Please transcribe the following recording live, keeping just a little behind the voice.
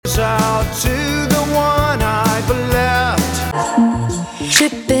out to the one I've left.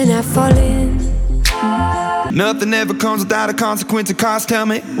 Tripping, I fall in. Nothing ever comes without a consequence of cost. Tell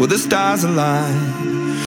me, will the stars align?